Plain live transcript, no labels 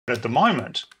At the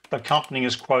moment, the company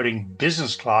is quoting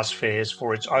business class fares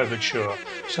for its Overture,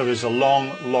 so there's a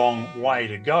long, long way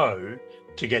to go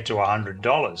to get to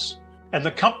 $100. And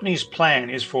the company's plan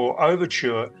is for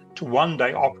Overture to one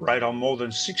day operate on more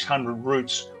than 600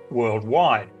 routes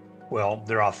worldwide. Well,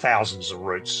 there are thousands of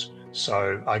routes,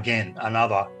 so again,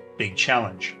 another big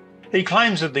challenge. He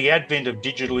claims that the advent of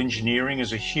digital engineering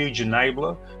is a huge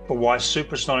enabler for why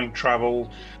supersonic travel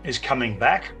is coming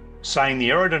back, saying the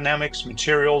aerodynamics,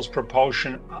 materials,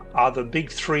 propulsion are the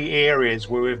big three areas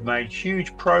where we've made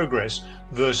huge progress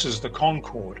versus the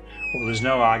Concorde. Well, there's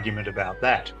no argument about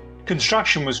that.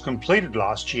 Construction was completed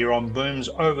last year on Boom's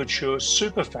Overture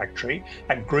Superfactory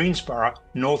at Greensboro,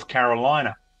 North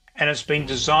Carolina, and it's been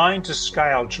designed to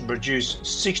scale to produce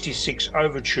 66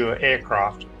 Overture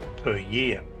aircraft per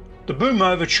year. The Boom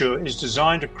Overture is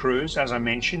designed to cruise, as I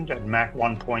mentioned, at Mach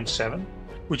 1.7,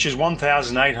 which is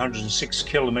 1,806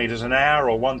 kilometers an hour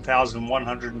or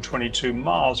 1,122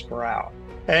 miles per hour.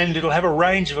 And it'll have a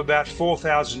range of about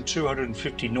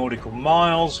 4,250 nautical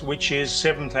miles, which is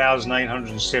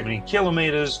 7,870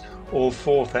 kilometers or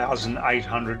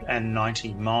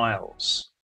 4,890 miles.